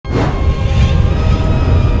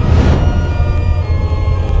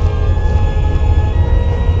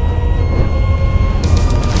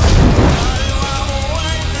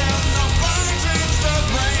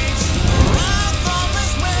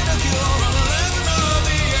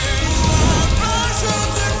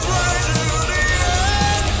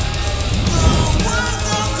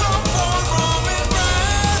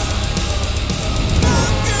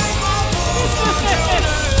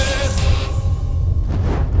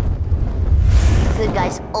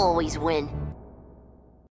guys always win.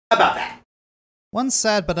 How about that? One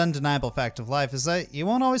sad but undeniable fact of life is that you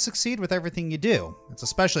won't always succeed with everything you do. It's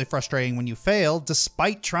especially frustrating when you fail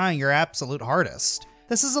despite trying your absolute hardest.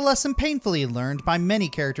 This is a lesson painfully learned by many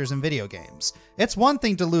characters in video games. It's one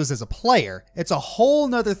thing to lose as a player, it's a whole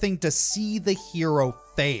nother thing to see the hero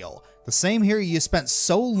fail. The same hero you spent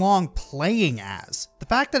so long playing as. The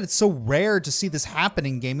fact that it's so rare to see this happen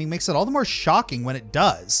in gaming makes it all the more shocking when it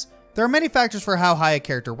does. There are many factors for how high a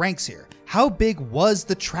character ranks here. How big was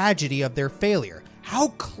the tragedy of their failure? How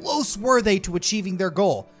close were they to achieving their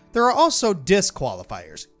goal? There are also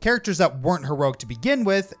disqualifiers, characters that weren't heroic to begin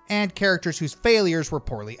with, and characters whose failures were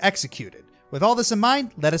poorly executed. With all this in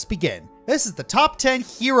mind, let us begin. This is the top 10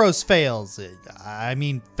 heroes fails.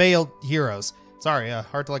 Failed heroes. Sorry,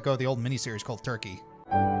 hard to let go of the old miniseries called Turkey.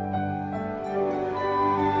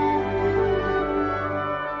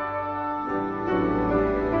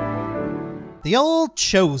 The old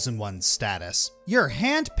Chosen One status. You're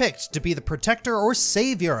handpicked to be the protector or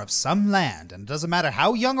savior of some land, and it doesn't matter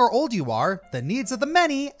how young or old you are, the needs of the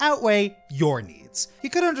many outweigh your needs.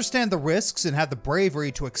 You could understand the risks and have the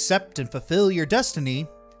bravery to accept and fulfill your destiny,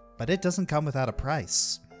 but it doesn't come without a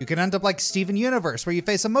price. You can end up like Steven Universe, where you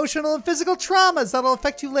face emotional and physical traumas that'll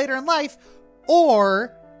affect you later in life,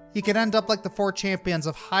 or you can end up like the 4 champions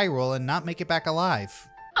of Hyrule and not make it back alive.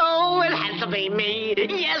 Oh, it has to be me.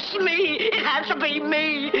 Yes, me. It has to be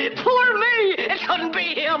me. Poor me. It couldn't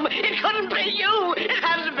be him. It couldn't be you. It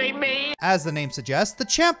has to be me. As the name suggests, the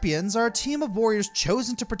champions are a team of warriors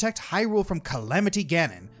chosen to protect Hyrule from Calamity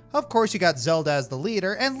Ganon. Of course, you got Zelda as the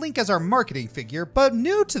leader and Link as our marketing figure, but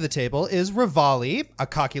new to the table is Rivali, a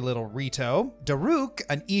cocky little Rito, Daruk,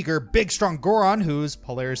 an eager, big, strong Goron who's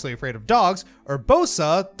hilariously afraid of dogs,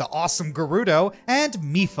 Urbosa, the awesome Gerudo, and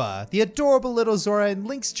Mipha, the adorable little Zora and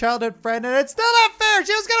Link's childhood friend, and it's still not fair!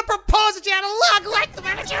 She was gonna propose and she had a long like the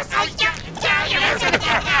man, she was so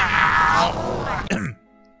young!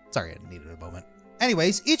 Sorry, I needed a moment.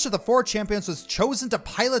 Anyways, each of the 4 champions was chosen to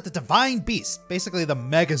pilot the Divine Beast, basically the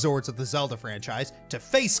Megazords of the Zelda franchise, to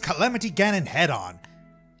face Calamity Ganon head-on.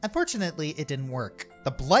 Unfortunately, it didn't work.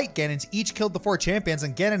 The Blight Ganons each killed the 4 champions,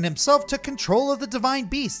 and Ganon himself took control of the Divine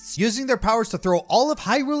Beasts, using their powers to throw all of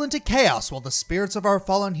Hyrule into chaos, while the spirits of our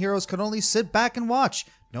fallen heroes could only sit back and watch,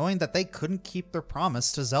 knowing that they couldn't keep their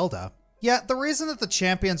promise to Zelda. Yeah, the reason that the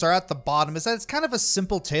champions are at the bottom is that it's kind of a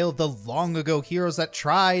simple tale of the long-ago heroes that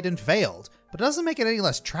tried and failed. But it doesn't make it any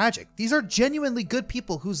less tragic. These are genuinely good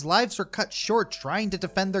people whose lives were cut short trying to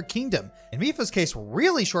defend their kingdom. In Mipha's case,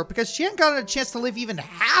 really short because she hadn't gotten a chance to live even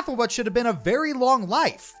half of what should have been a very long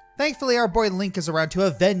life. Thankfully, our boy Link is around to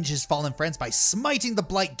avenge his fallen friends by smiting the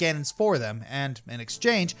Blight Ganons for them, and in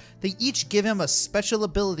exchange, they each give him a special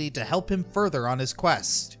ability to help him further on his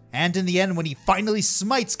quest. And in the end, when he finally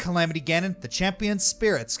smites Calamity Ganon, the champion's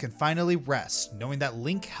spirits can finally rest, knowing that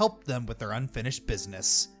Link helped them with their unfinished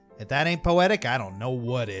business. If that ain't poetic, I don't know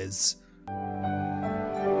what is.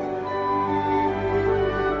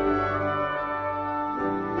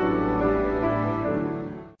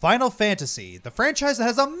 Final Fantasy, the franchise that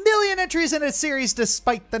has a million entries in its series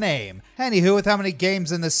despite the name. Anywho, with how many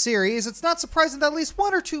games in this series, it's not surprising that at least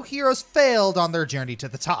 1 or 2 heroes failed on their journey to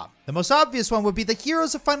the top. The most obvious one would be the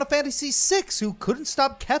heroes of Final Fantasy VI, who couldn't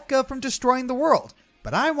stop Kefka from destroying the world.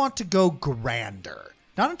 But I want to go grander.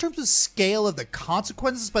 Not in terms of scale of the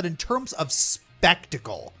consequences, but in terms of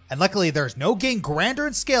spectacle. And luckily, there's no game grander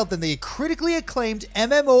in scale than the critically acclaimed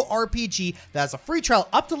MMORPG that has a free trial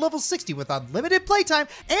up to level 60 with unlimited playtime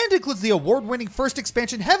and includes the award-winning first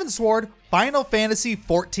expansion Heavensward, Final Fantasy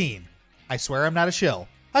XIV. I swear I'm not a shill.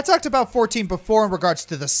 I talked about 14 before in regards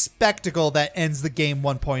to the spectacle that ends the game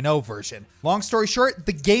 1.0 version. Long story short,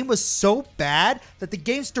 the game was so bad that the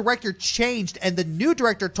game's director changed and the new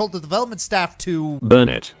director told the development staff to burn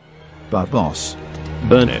it. But boss,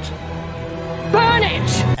 Burn it. Burn it!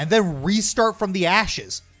 and then restart from the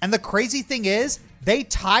ashes. And the crazy thing is, they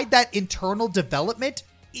tied that internal development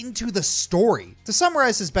into the story. To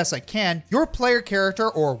summarize as best I can, your player character,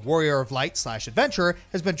 or Warrior of Light / Adventurer,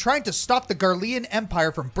 has been trying to stop the Garlean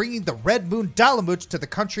Empire from bringing the Red Moon Dalamut to the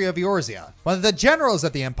country of Eorzea. One of the generals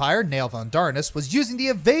of the Empire, Nael von Darnus, was using the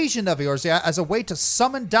invasion of Eorzea as a way to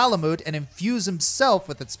summon Dalamut and infuse himself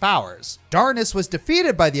with its powers. Darnus was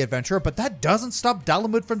defeated by the adventurer, but that doesn't stop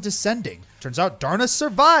Dalamut from descending. Turns out Darnus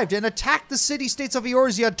survived and attacked the city-states of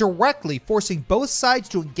Eorzea directly, forcing both sides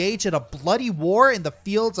to engage in a bloody war in the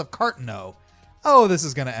fields of Cartano. Oh, this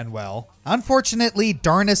is gonna end well. Unfortunately,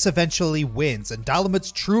 Darnus eventually wins, and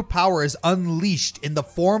Dalamut's true power is unleashed in the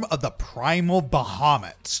form of the Primal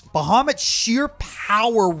Bahamut. Bahamut's sheer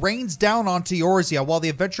power rains down onto Eorzea while the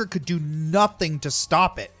adventurer could do nothing to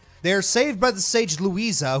stop it. They are saved by the sage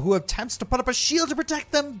Louisa, who attempts to put up a shield to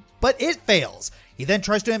protect them, but it fails. He then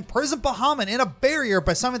tries to imprison Bahamut in a barrier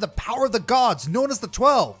by summoning the power of the gods, known as the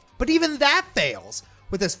 12. But even that fails.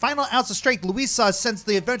 With his final ounce of strength, Louisa sends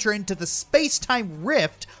the adventurer into the space-time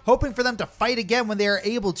rift, hoping for them to fight again when they are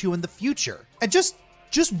able to in the future. And just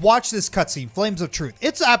watch this cutscene, Flames of Truth.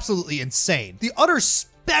 It's absolutely insane. The utter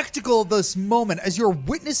spectacle of this moment as you're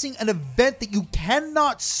witnessing an event that you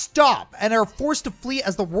cannot stop and are forced to flee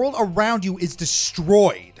as the world around you is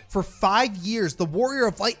destroyed. For 5 years, the Warrior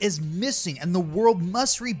of Light is missing and the world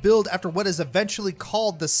must rebuild after what is eventually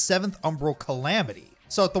called the 7th Umbral Calamity.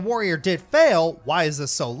 So if the Warrior did fail, why is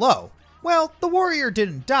this so low? Well, the Warrior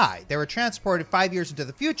didn't die. They were transported 5 years into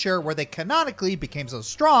the future where they canonically became so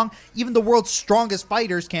strong, even the world's strongest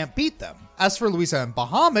fighters can't beat them. As for Louisa and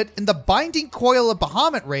Bahamut, in the Binding Coil of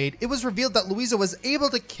Bahamut raid, it was revealed that Louisa was able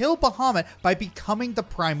to kill Bahamut by becoming the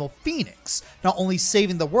Primal Phoenix, not only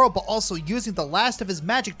saving the world but also using the last of his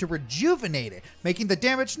magic to rejuvenate it, making the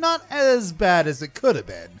damage not as bad as it could have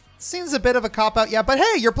been. Seems a bit of a cop-out, yeah, but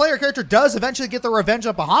hey, your player character does eventually get the revenge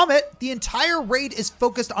of Bahamut. The entire raid is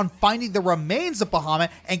focused on finding the remains of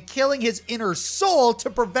Bahamut and killing his inner soul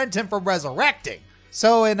to prevent him from resurrecting.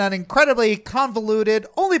 So in an incredibly convoluted,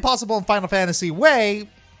 only possible in Final Fantasy way,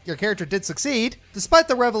 your character did succeed. Despite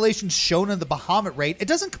the revelations shown in the Bahamut raid, it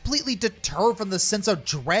doesn't completely deter from the sense of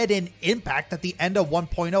dread and impact that the end of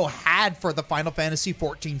 1.0 had for the Final Fantasy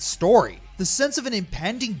XIV story. The sense of an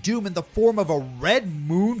impending doom in the form of a red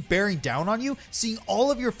moon bearing down on you, seeing all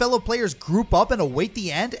of your fellow players group up and await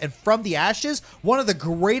the end, and from the ashes, one of the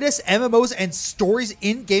greatest MMOs and stories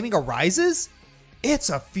in gaming arises? It's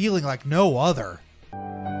a feeling like no other.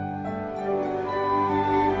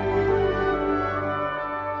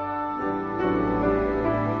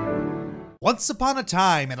 Once upon a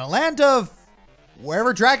time, in a land of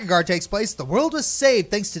wherever Drakengard takes place, the world was saved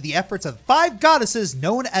thanks to the efforts of 5 goddesses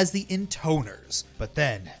known as the Intoners. But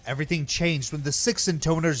then, everything changed when the 6th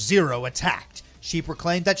Intoner, Zero, attacked. She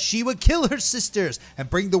proclaimed that she would kill her sisters and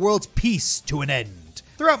bring the world's peace to an end.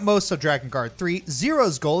 Throughout most of Drakengard 3,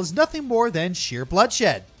 Zero's goal is nothing more than sheer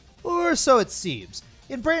bloodshed. Or so it seems.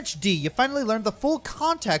 In Branch D, you finally learn the full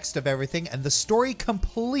context of everything and the story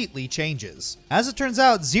completely changes. As it turns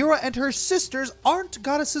out, Zero and her sisters aren't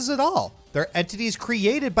goddesses at all. They're entities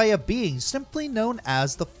created by a being simply known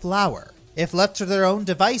as the Flower. If left to their own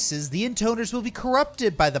devices, the Intoners will be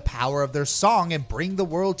corrupted by the power of their song and bring the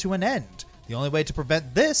world to an end. The only way to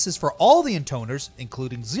prevent this is for all the Intoners,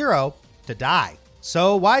 including Zero, to die.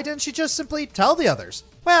 So why didn't she just simply tell the others?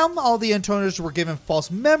 Well, all the Intoners were given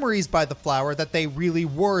false memories by the Flower that they really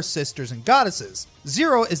were sisters and goddesses.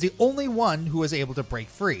 Zero is the only one who was able to break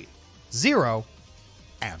free. 0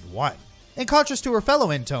 and 1. In contrast to her fellow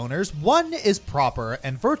Intoners, 1 is proper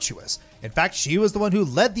and virtuous. In fact, she was the one who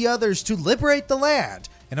led the others to liberate the land.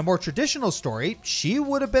 In a more traditional story, she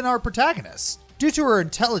would have been our protagonist. Due to her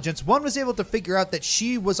intelligence, 1 was able to figure out that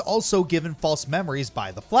she was also given false memories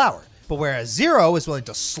by the Flower. But whereas 0 is willing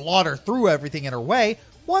to slaughter through everything in her way,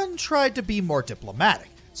 1 tried to be more diplomatic.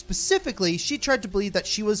 Specifically, she tried to believe that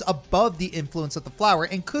she was above the influence of the Flower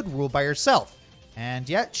and could rule by herself. And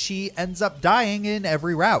yet, she ends up dying in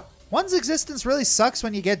every route. 1's existence really sucks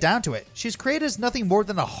when you get down to it. She's created as nothing more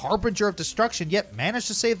than a harbinger of destruction, yet managed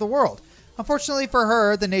to save the world. Unfortunately for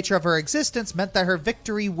her, the nature of her existence meant that her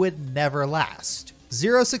victory would never last.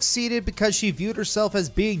 0 succeeded because she viewed herself as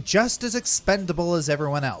being just as expendable as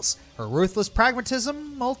everyone else. Her ruthless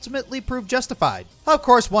pragmatism ultimately proved justified. Of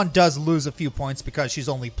course, 1 does lose a few points because she's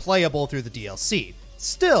only playable through the DLC.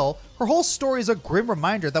 Still, her whole story is a grim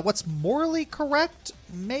reminder that what's morally correct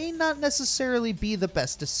may not necessarily be the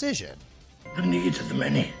best decision. The needs of the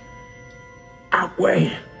many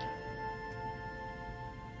outweigh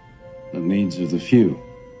the needs of the few.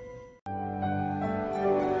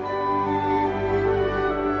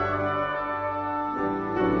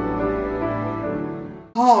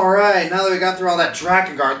 Alright, now that we got through all that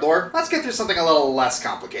Drakengard lore, let's get through something a little less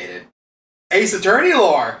complicated. Ace Attorney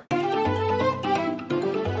lore!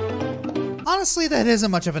 Honestly, that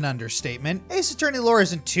isn't much of an understatement. Ace Attorney lore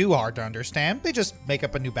isn't too hard to understand. They just make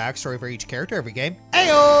up a new backstory for each character every game.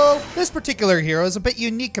 Ayo! This particular hero is a bit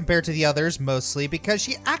unique compared to the others, mostly because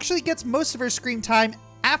she actually gets most of her screen time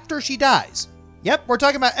after she dies. Yep, we're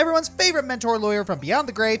talking about everyone's favorite mentor lawyer from Beyond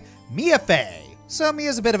the Grave, Mia Fey. So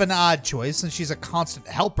Mia's a bit of an odd choice since she's a constant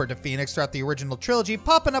helper to Phoenix throughout the original trilogy,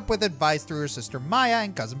 popping up with advice through her sister Maya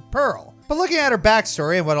and cousin Pearl. But looking at her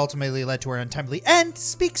backstory and what ultimately led to her untimely end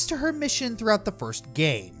speaks to her mission throughout the first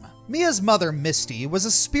game. Mia's mother, Misty, was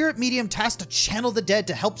a spirit medium tasked to channel the dead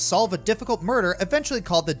to help solve a difficult murder eventually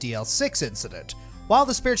called the DL6 incident. While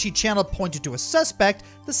the spirit she channeled pointed to a suspect,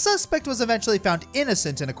 the suspect was eventually found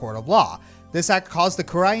innocent in a court of law. This act caused the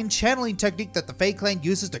Korean channeling technique that the Fae clan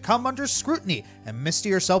uses to come under scrutiny, and Misty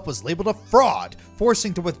herself was labeled a fraud,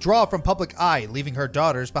 forcing to withdraw from public eye, leaving her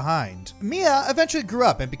daughters behind. Mia eventually grew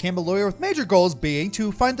up and became a lawyer with major goals being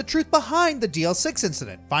to find the truth behind the DL6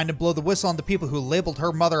 incident, find and blow the whistle on the people who labeled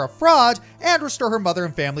her mother a fraud, and restore her mother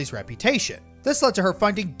and family's reputation. This led to her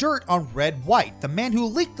finding dirt on Red White, the man who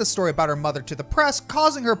leaked the story about her mother to the press,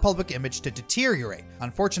 causing her public image to deteriorate.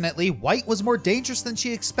 Unfortunately, White was more dangerous than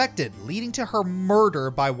she expected, leading to her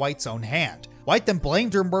murder by White's own hand. White then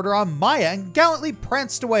blamed her murder on Maya and gallantly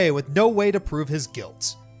pranced away with no way to prove his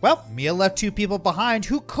guilt. Well, Mia left two people behind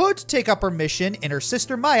who could take up her mission in her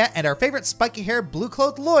sister Maya and our favorite spiky-haired,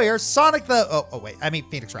 blue-clothed lawyer, Sonic the...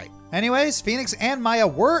 Phoenix Wright. Anyways, Phoenix and Maya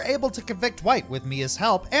were able to convict White with Mia's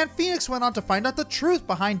help, and Phoenix went on to find out the truth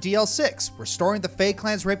behind DL6, restoring the Fae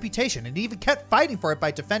clan's reputation, and even kept fighting for it by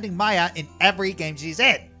defending Maya in every game she's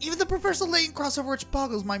in. Even the Professor Layton crossover, which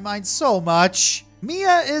boggles my mind so much.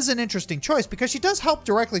 Mia is an interesting choice because she does help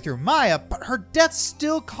directly through Maya, but her death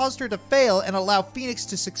still caused her to fail and allow Phoenix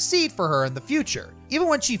to succeed for her in the future. Even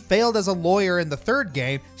when she failed as a lawyer in the third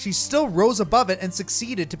game, she still rose above it and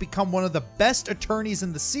succeeded to become one of the best attorneys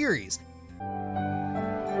in the series.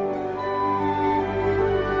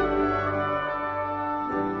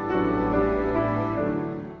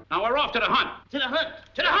 Now we're off to the hunt. To the hunt.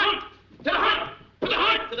 To the hunt. To the hunt. To the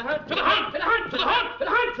hunt. To the hunt. To the hunt. To the hunt. To the hunt. To the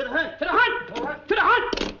hunt. To the hunt. To the hunt. To the hunt. To the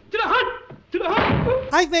hunt. To the hunt. To the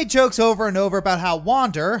hunt. I've made jokes over and over about how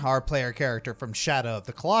Wander, our player character from Shadow of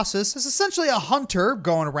the Colossus, is essentially a hunter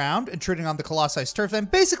going around, intruding on the Colossus turf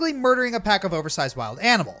and basically murdering a pack of oversized wild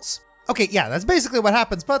animals. Okay, yeah, that's basically what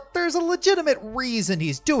happens, but there's a legitimate reason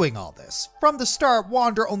he's doing all this. From the start,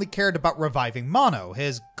 Wander only cared about reviving Mono,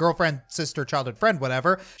 his girlfriend, sister, childhood friend,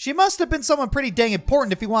 whatever. She must have been someone pretty dang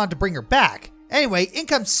important if he wanted to bring her back. Anyway, in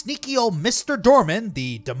comes sneaky old Mr. Dorman,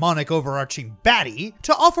 the demonic overarching baddie,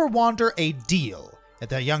 to offer Wander a deal. If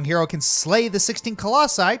the young hero can slay the 16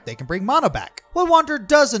 Colossi, they can bring Mono back. What Wander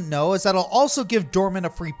doesn't know is that it'll also give Dorman a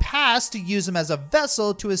free pass to use him as a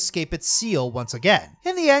vessel to escape its seal once again.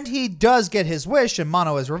 In the end, he does get his wish and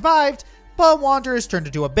Mono is revived, but Wander is turned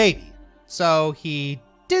into a baby. So he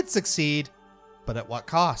did succeed, but at what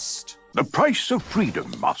cost? The price of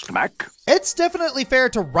freedom, Master Mac. It's definitely fair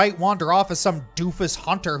to write Wander off as some doofus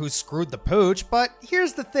hunter who screwed the pooch, but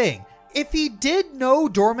here's the thing. If he did know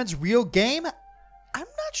Dorman's real game, I'm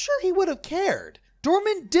not sure he would have cared.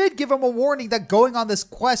 Dorman did give him a warning that going on this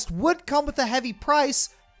quest would come with a heavy price,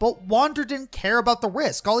 but Wander didn't care about the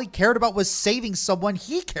risk. All he cared about was saving someone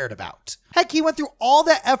he cared about. Heck, he went through all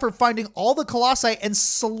that effort finding all the Colossi and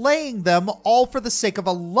slaying them all for the sake of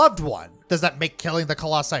a loved one. Does that make killing the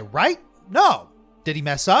Colossi right? No. Did he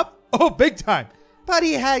mess up? Oh, big time. But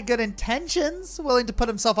he had good intentions, willing to put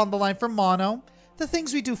himself on the line for Mono. The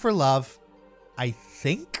things we do for love, I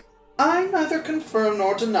think. I neither confirm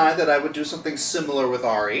nor deny that I would do something similar with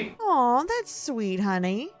Ari. Aw, that's sweet,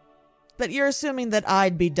 honey. But you're assuming that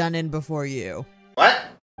I'd be done in before you. What?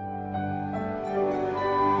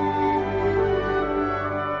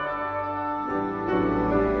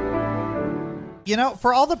 You know,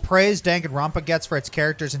 for all the praise Danganronpa gets for its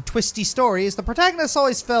characters and twisty stories, the protagonists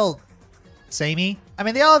always feel samey. I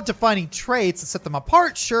mean, they all have defining traits that set them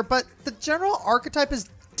apart, sure, but the general archetype is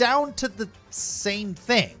down to the same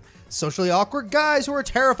thing. Socially awkward guys who are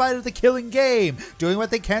terrified of the killing game, doing what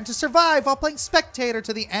they can to survive while playing spectator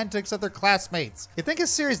to the antics of their classmates. You'd think a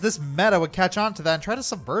series this meta would catch on to that and try to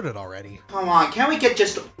subvert it already. Come on, can't we get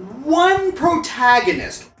just one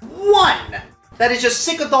protagonist? One! That is just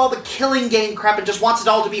sick of all the killing game crap and just wants it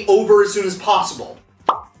all to be over as soon as possible.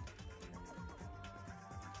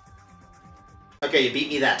 Okay, you beat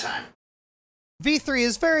me that time. V3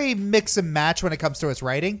 is very mix and match when it comes to its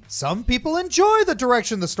writing. Some people enjoy the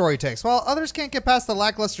direction the story takes, while others can't get past the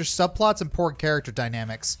lackluster subplots and poor character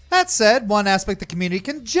dynamics. That said, one aspect the community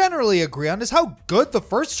can generally agree on is how good the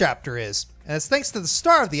first chapter is. And it's thanks to the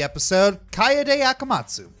star of the episode, Kaede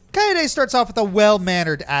Akamatsu. Kaede starts off with a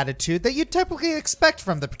well-mannered attitude that you'd typically expect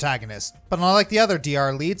from the protagonist. But unlike the other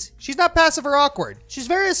DR leads, she's not passive or awkward. She's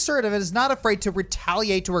very assertive and is not afraid to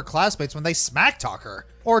retaliate to her classmates when they smack-talk her,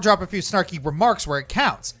 or drop a few snarky remarks where it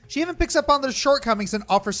counts. She even picks up on their shortcomings and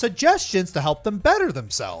offers suggestions to help them better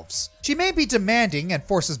themselves. She may be demanding and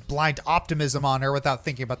forces blind optimism on her without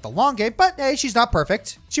thinking about the long game, but hey, she's not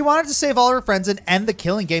perfect. She wanted to save all her friends and end the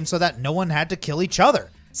killing game so that no one had to kill each other.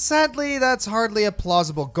 Sadly, that's hardly a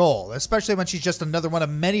plausible goal, especially when she's just another one of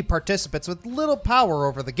many participants with little power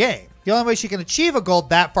over the game. The only way she can achieve a goal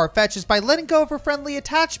that far-fetched is by letting go of her friendly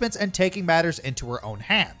attachments and taking matters into her own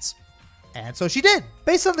hands. And so she did.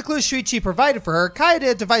 Based on the clues Shuichi provided for her,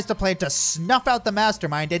 Kaede devised a plan to snuff out the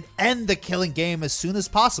mastermind and end the killing game as soon as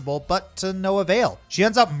possible, but to no avail. She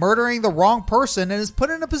ends up murdering the wrong person and is put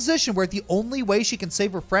in a position where the only way she can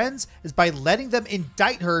save her friends is by letting them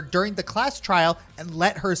indict her during the class trial and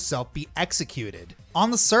let herself be executed. On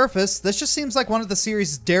the surface, this just seems like one of the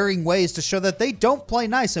series' daring ways to show that they don't play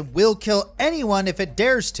nice and will kill anyone if it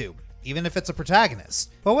dares to, even if it's a protagonist.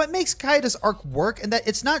 But what makes Kaede's arc work is that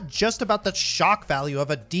it's not just about the shock value of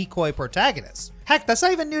a decoy protagonist. Heck, that's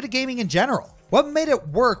not even new to gaming in general. What made it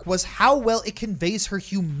work was how well it conveys her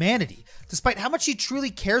humanity. Despite how much she truly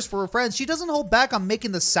cares for her friends, she doesn't hold back on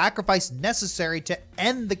making the sacrifice necessary to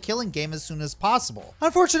end the killing game as soon as possible.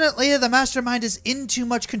 Unfortunately, the mastermind is in too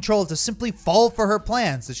much control to simply fall for her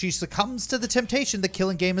plans, as she succumbs to the temptation the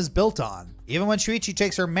killing game is built on. Even when Shuichi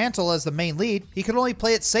takes her mantle as the main lead, he can only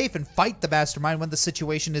play it safe and fight the mastermind when the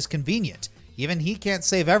situation is convenient. Even he can't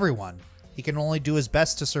save everyone. He can only do his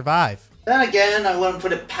best to survive. Then again, I wouldn't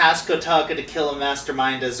put it past Kotaka to kill a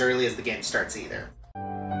mastermind as early as the game starts either.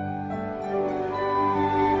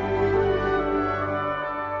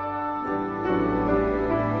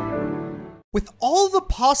 With all the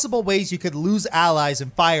possible ways you could lose allies in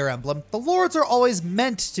Fire Emblem, the lords are always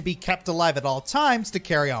meant to be kept alive at all times to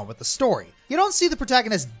carry on with the story. You don't see the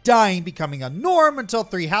protagonist dying becoming a norm until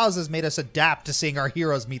Three Houses made us adapt to seeing our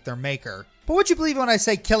heroes meet their maker. But would you believe when I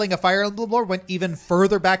say killing a Fire Emblem lord went even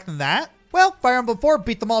further back than that? Well, Fire Emblem 4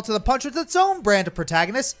 beat them all to the punch with its own brand of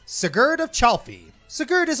protagonist, Sigurd of Chalfie.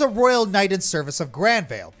 Sigurd is a royal knight in service of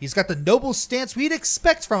Grandvale. He's got the noble stance we'd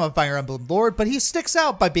expect from a Fire Emblem lord, but he sticks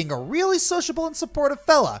out by being a really sociable and supportive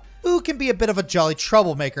fella, who can be a bit of a jolly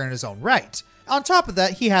troublemaker in his own right. On top of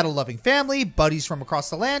that, he had a loving family, buddies from across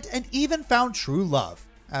the land, and even found true love,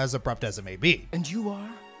 as abrupt as it may be. And you are?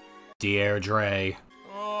 Deirdre.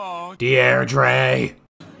 Oh, Deirdre.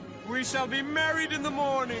 we shall be married in the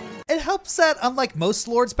morning. It helps that, unlike most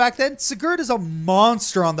lords back then, Sigurd is a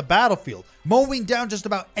monster on the battlefield, mowing down just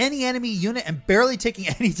about any enemy unit and barely taking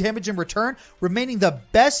any damage in return, remaining the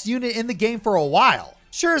best unit in the game for a while.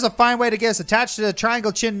 Sure is a fine way to get us attached to the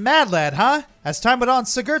Triangle Chin Mad Lad, huh? As time went on,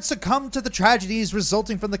 Sigurd succumbed to the tragedies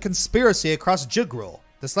resulting from the conspiracy across Jugrul.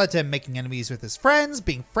 This led to him making enemies with his friends,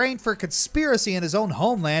 being framed for conspiracy in his own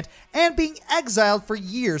homeland, and being exiled for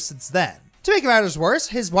years since then. To make matters worse,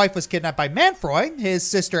 his wife was kidnapped by Manfroy, his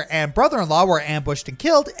sister and brother-in-law were ambushed and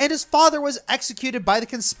killed, and his father was executed by the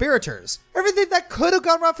conspirators. Everything that could have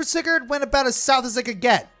gone wrong for Sigurd went about as south as it could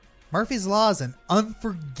get. Murphy's Law is an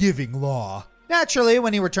unforgiving law. Naturally,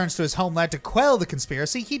 when he returns to his homeland to quell the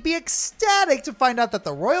conspiracy, he'd be ecstatic to find out that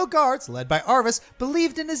the royal guards, led by Arvis,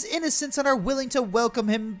 believed in his innocence and are willing to welcome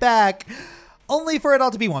him back. Only for it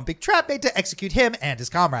all to be one big trap made to execute him and his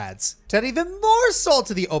comrades. To add even more salt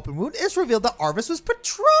to the open wound, it's revealed that Arvis was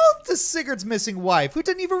betrothed to Sigurd's missing wife, who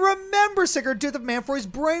didn't even remember Sigurd due to Manfroy's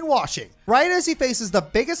brainwashing. Right as he faces the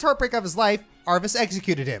biggest heartbreak of his life, Arvis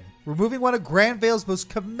executed him, removing one of Grandvale's most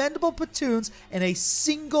commendable platoons in a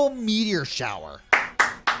single meteor shower.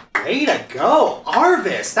 Way to go,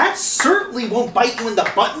 Arvis! That certainly won't bite you in the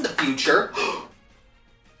butt in the future.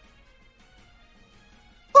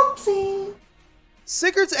 Oopsie.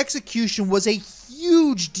 Sigurd's execution was a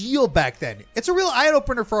huge deal back then. It's a real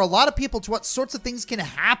eye-opener for a lot of people to what sorts of things can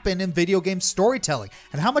happen in video game storytelling,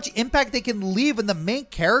 and how much impact they can leave when the main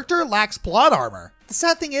character lacks plot armor. The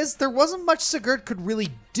sad thing is, there wasn't much Sigurd could really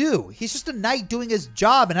do. He's just a knight doing his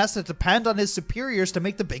job and has to depend on his superiors to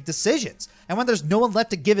make the big decisions. And when there's no one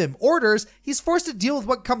left to give him orders, he's forced to deal with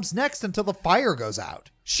what comes next until the fire goes out.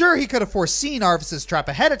 Sure, he could have foreseen Arvis's trap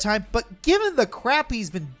ahead of time, but given the crap he's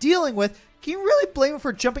been dealing with, can you really blame him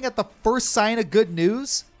for jumping at the first sign of good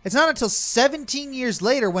news? It's not until 17 years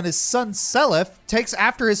later when his son Seliph takes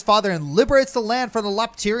after his father and liberates the land from the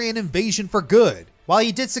Loptirian invasion for good. While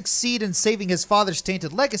he did succeed in saving his father's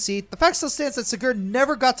tainted legacy, the fact still stands that Sigurd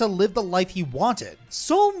never got to live the life he wanted.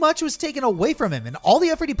 So much was taken away from him, and all the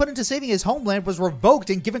effort he put into saving his homeland was revoked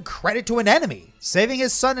and given credit to an enemy. Saving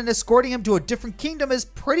his son and escorting him to a different kingdom is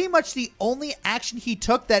pretty much the only action he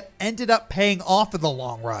took that ended up paying off in the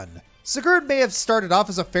long run. Sigurd may have started off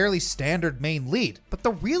as a fairly standard main lead, but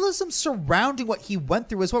the realism surrounding what he went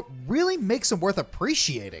through is what really makes him worth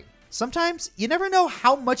appreciating. Sometimes, you never know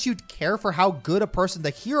how much you'd care for how good a person the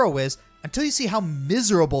hero is until you see how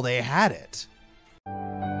miserable they had it.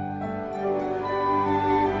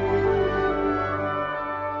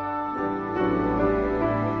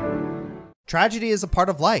 Tragedy is a part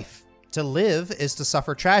of life. To live is to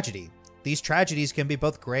suffer tragedy. These tragedies can be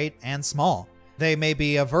both great and small. They may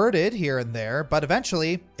be averted here and there, but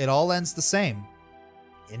eventually, it all ends the same.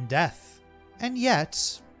 In death. And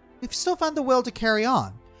yet, we've still found the will to carry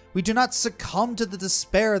on. We do not succumb to the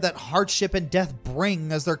despair that hardship and death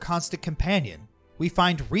bring as their constant companion. We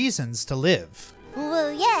find reasons to live.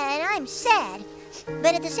 Well, yeah, and I'm sad.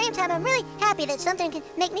 But at the same time, I'm really happy that something can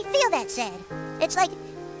make me feel that sad. It's like,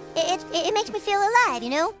 it makes me feel alive, you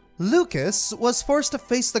know? Lucas was forced to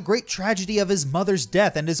face the great tragedy of his mother's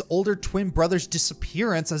death and his older twin brother's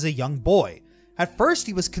disappearance as a young boy. At first,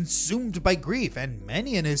 he was consumed by grief, and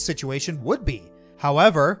many in his situation would be.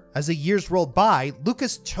 However, as the years rolled by,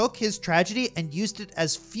 Lucas took his tragedy and used it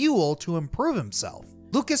as fuel to improve himself.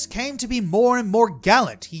 Lucas came to be more and more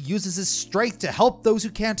gallant. He uses his strength to help those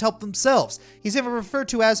who can't help themselves. He's even referred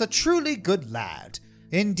to as a truly good lad.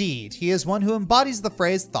 Indeed, he is one who embodies the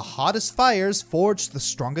phrase, "the hottest fires forge the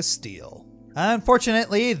strongest steel."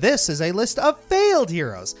 Unfortunately, this is a list of failed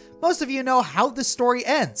heroes. Most of you know how this story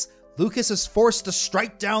ends. Lucas is forced to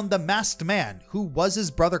strike down the masked man, who was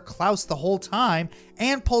his brother Klaus the whole time,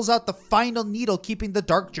 and pulls out the final needle keeping the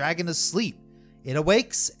dark dragon asleep. It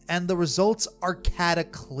awakes, and the results are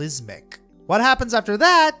cataclysmic. What happens after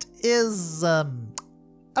that is, up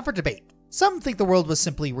for debate. Some think the world was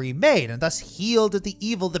simply remade and thus healed of the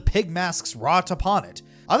evil the pig masks wrought upon it.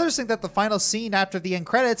 Others think that the final scene after the end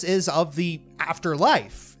credits is of the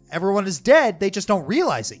afterlife. Everyone is dead, they just don't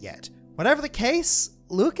realize it yet. Whatever the case,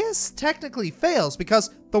 Lucas technically fails because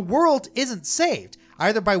the world isn't saved,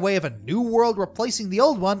 either by way of a new world replacing the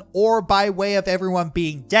old one or by way of everyone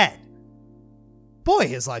being dead. Boy,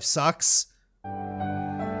 his life sucks. No.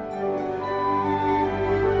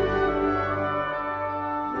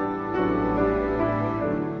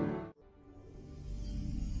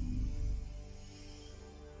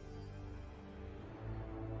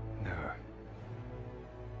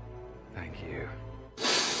 Thank you.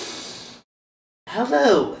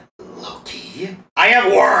 Hello, Loki. I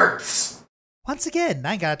have words! Once again,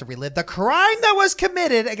 I got to relive the crime that was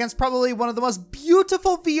committed against probably one of the most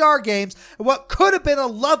beautiful VR games and what could have been a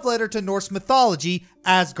love letter to Norse mythology,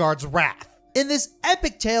 Asgard's Wrath. In this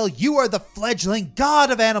epic tale, you are the fledgling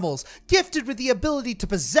god of animals, gifted with the ability to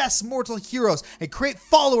possess mortal heroes and create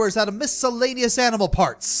followers out of miscellaneous animal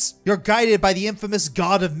parts. You're guided by the infamous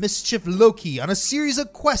god of mischief Loki on a series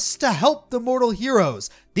of quests to help the mortal heroes.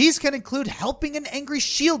 These can include helping an angry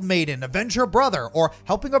shield maiden avenge her brother, or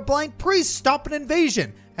helping a blind priest stop an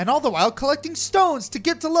invasion, and all the while collecting stones to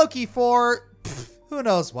get to Loki for who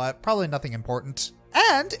knows what, probably nothing important.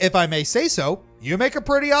 And, if I may say so, you make a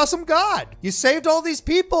pretty awesome god. You saved all these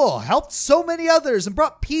people, helped so many others, and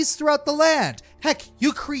brought peace throughout the land. Heck,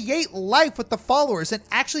 you create life with the followers and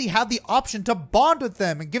actually have the option to bond with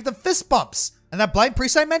them and give them fist bumps. And that blind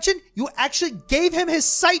priest I mentioned, you actually gave him his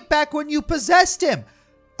sight back when you possessed him.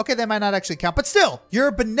 Okay, that might not actually count, but still, you're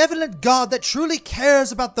a benevolent god that truly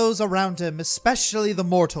cares about those around him, especially the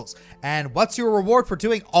mortals. And what's your reward for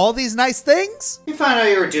doing all these nice things? You found out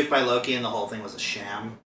you were duped by Loki and the whole thing was a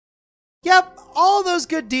sham. Yep, all those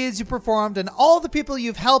good deeds you performed and all the people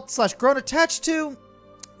you've helped / grown attached to,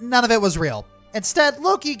 none of it was real. Instead,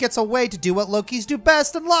 Loki gets a way to do what Lokis do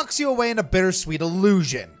best and locks you away in a bittersweet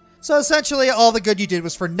illusion. So essentially, all the good you did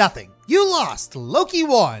was for nothing. You lost. Loki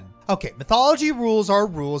won. Okay, mythology rules are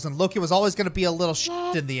rules, and Loki was always going to be a little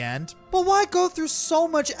shit in the end. But why go through so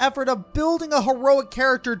much effort of building a heroic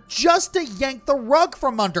character just to yank the rug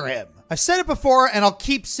from under him? I've said it before, and I'll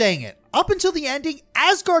keep saying it. Up until the ending,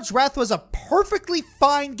 Asgard's Wrath was a perfectly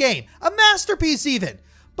fine game. A masterpiece, even.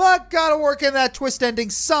 But gotta work in that twist ending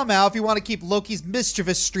somehow if you want to keep Loki's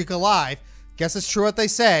mischievous streak alive. Guess it's true what they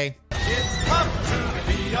say. It's tough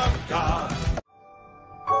to be a god.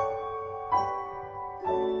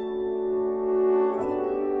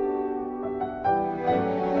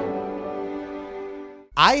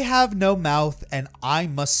 I Have No Mouth and I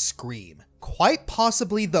Must Scream. Quite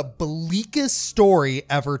possibly the bleakest story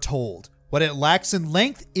ever told. What it lacks in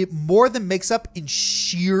length, it more than makes up in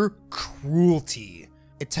sheer cruelty.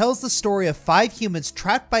 It tells the story of 5 humans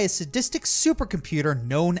trapped by a sadistic supercomputer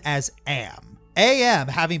known as AM. AM,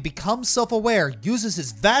 having become self-aware, uses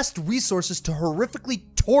his vast resources to horrifically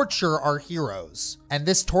torture our heroes. And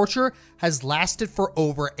this torture has lasted for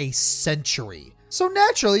over a century. So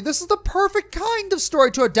naturally, this is the perfect kind of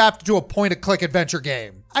story to adapt to a point-and-click adventure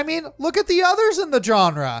game. I mean, look at the others in the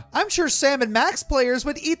genre. I'm sure Sam and Max players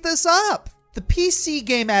would eat this up. The PC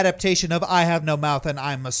game adaptation of I Have No Mouth and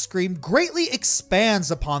I Must Scream greatly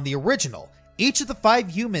expands upon the original. Each of the 5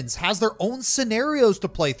 humans has their own scenarios to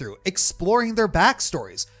play through, exploring their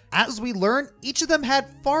backstories. As we learn, each of them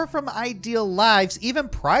had far from ideal lives even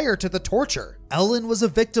prior to the torture. Ellen was a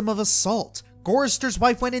victim of assault. Gorrister's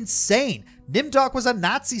wife went insane. Nimdok was a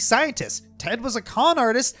Nazi scientist. Ted was a con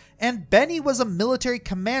artist. And Benny was a military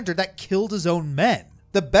commander that killed his own men.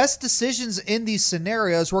 The best decisions in these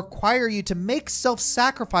scenarios require you to make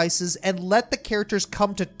self-sacrifices and let the characters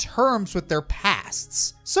come to terms with their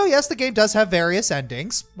pasts. So yes, the game does have various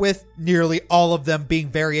endings, with nearly all of them being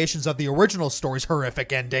variations of the original story's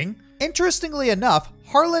horrific ending. Interestingly enough,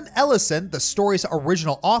 Harlan Ellison, the story's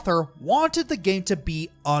original author, wanted the game to be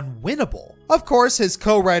unwinnable. Of course, his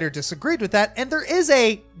co-writer disagreed with that, and there is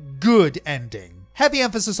a good ending. Heavy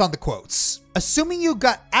emphasis on the quotes. Assuming you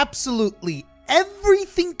got absolutely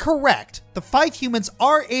everything correct, the 5 humans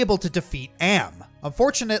are able to defeat Am.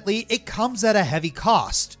 Unfortunately, it comes at a heavy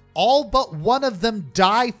cost. All but one of them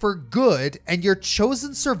die for good, and your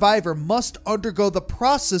chosen survivor must undergo the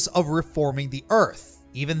process of reforming the Earth.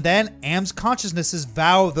 Even then, Am's consciousnesses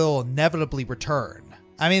vow they'll inevitably return.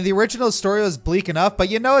 I mean, the original story was bleak enough, but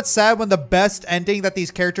you know it's sad when the best ending that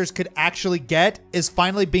these characters could actually get is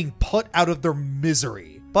finally being put out of their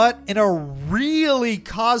misery. But in a really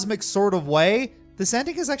cosmic sort of way, this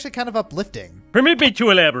ending is actually kind of uplifting. Permit me to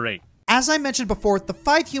elaborate. As I mentioned before, the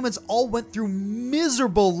 5 humans all went through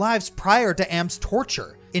miserable lives prior to Am's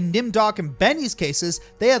torture. In Nimdok and Benny's cases,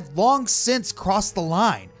 they had long since crossed the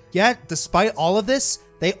line. Yet, despite all of this,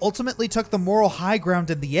 they ultimately took the moral high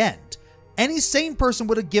ground in the end. Any sane person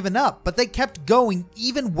would have given up, but they kept going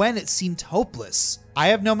even when it seemed hopeless. I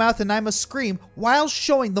Have No Mouth and I Must Scream, while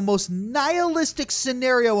showing the most nihilistic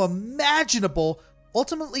scenario imaginable,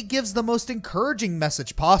 ultimately gives the most encouraging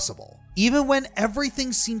message possible. Even when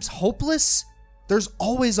everything seems hopeless, there's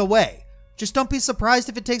always a way. Just don't be surprised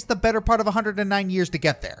if it takes the better part of 109 years to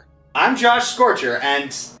get there. I'm Josh Scorcher,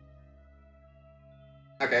 and...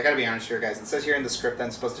 Okay, I gotta be honest here, guys. It says here in the script that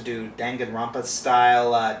I'm supposed to do Danganronpa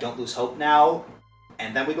style, Don't Lose Hope Now,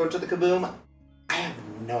 and then we go into the Kaboom. I have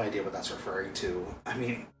no idea what that's referring to. I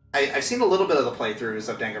mean, I've seen a little bit of the playthroughs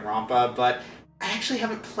of Danganronpa, but I actually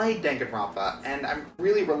haven't played Danganronpa, and I'm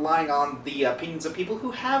really relying on the opinions of people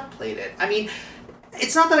who have played it. I mean,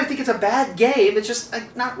 it's not that I think it's a bad game, it's just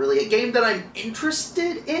not really a game that I'm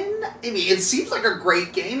interested in. I mean, it seems like a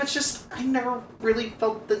great game, it's just I never really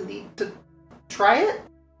felt the need to try it.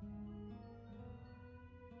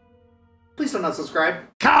 Please don't unsubscribe.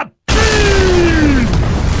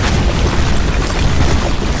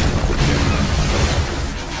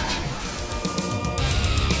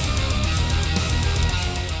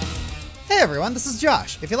 Hey everyone, this is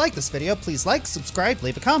Josh. If you like this video, please like, subscribe,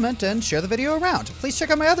 leave a comment, and share the video around. Please check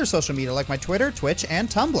out my other social media like my Twitter, Twitch, and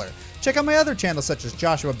Tumblr. Check out my other channels such as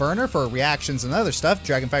Joshua Burner for reactions and other stuff,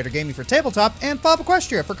 Dragon Fighter Gaming for tabletop, and Bob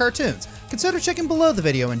Equestria for cartoons. Consider checking below the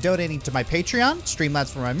video and donating to my Patreon,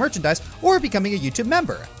 Streamlabs for my merchandise, or becoming a YouTube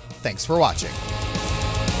member. Thanks for watching.